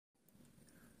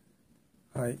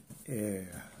はい、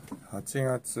8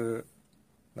月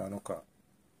7日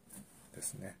で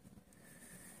すね。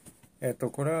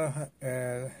これは、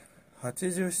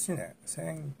87年、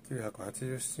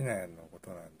1987年のこ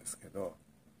となんですけど、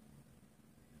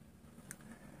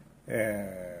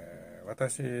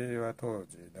私は当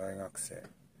時大学生、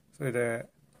それで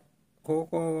高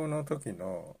校の時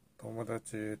の友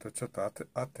達とちょっと会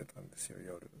ってたんですよ、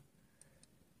夜。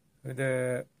それ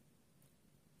で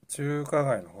中華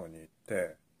街の方に行って、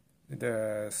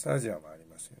でスタジアムあり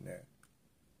ますよね。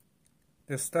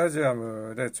でスタジア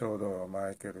ムでちょうど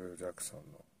マイケル・ジャクソン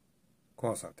のコ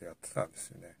ンサートやってたんです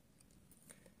よね。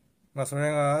そ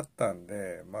れがあったん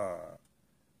で、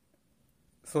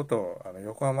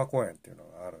横浜公園っていうの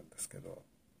があるんですけど、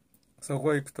そ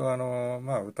こ行くと歌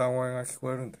声が聞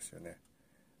こえるんですよね。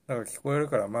だから聞こえる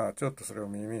から、ちょっとそれを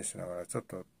耳にしながらちょっ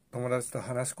と友達と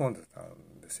話し込んでた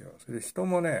んですよ。それで人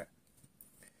もね、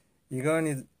意外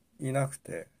にいなく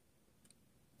て、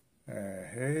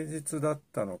平日だっ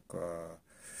たのか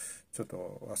ちょっ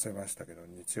と忘れましたけど、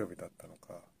日曜日だったの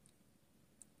か、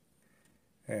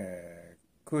9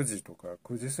時とか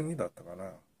9時過ぎだったか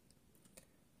な。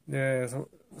でそ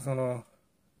の、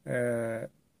ラ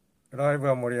イブ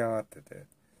は盛り上がってて、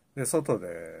で外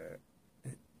で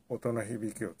音の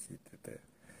響きを聞いてて、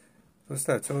そし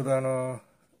たらちょうど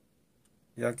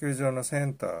野球場のセ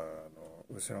ンターの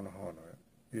後ろの方の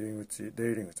出入り口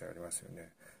ありますよ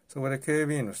ね。そこで警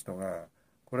備員の人が、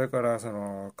これからそ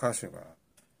の歌手が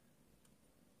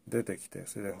出てきて、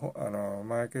それで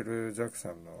マイケル・ジャク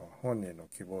ソンの本人の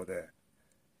希望で、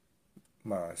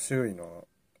周囲の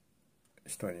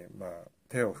人に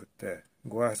手を振って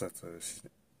ご挨拶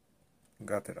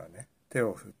がてらね、手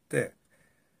を振って、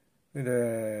それ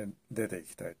で出て行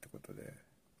きたいってこと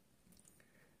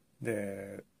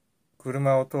で、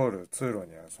車を通る通路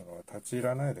には立ち入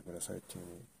らないでくださいっていうふ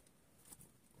うに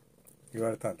言わ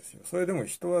れたんですよ。それでも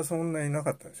人はそんなにいな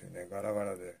かったんですよね、ガラガ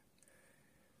ラで。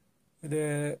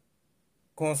で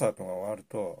コンサートが終わる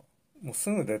ともうす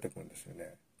ぐ出てくるんですよ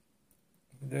ね。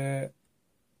で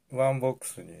ワンボック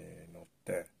スに乗っ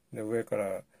て、で上か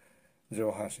ら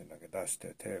上半身だけ出し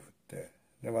て手振って、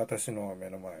で私の目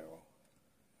の前を、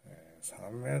3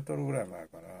メートルぐらい前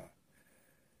かな、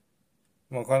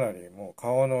かなりもう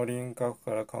顔の輪郭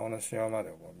から顔のシワま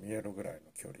でも見えるぐらいの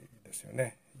距離ですよ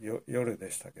ね。夜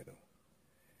でしたけど、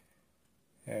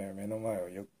目の前を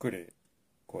ゆっくり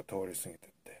こう通り過ぎて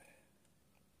っ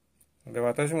て、で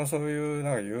私もそういう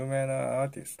なんか有名なア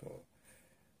ーティストを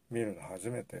見るの初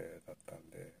めてだったん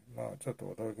で、ちょっと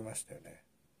驚きましたよね。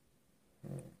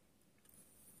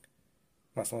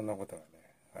そんなことがね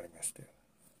ありましたよ。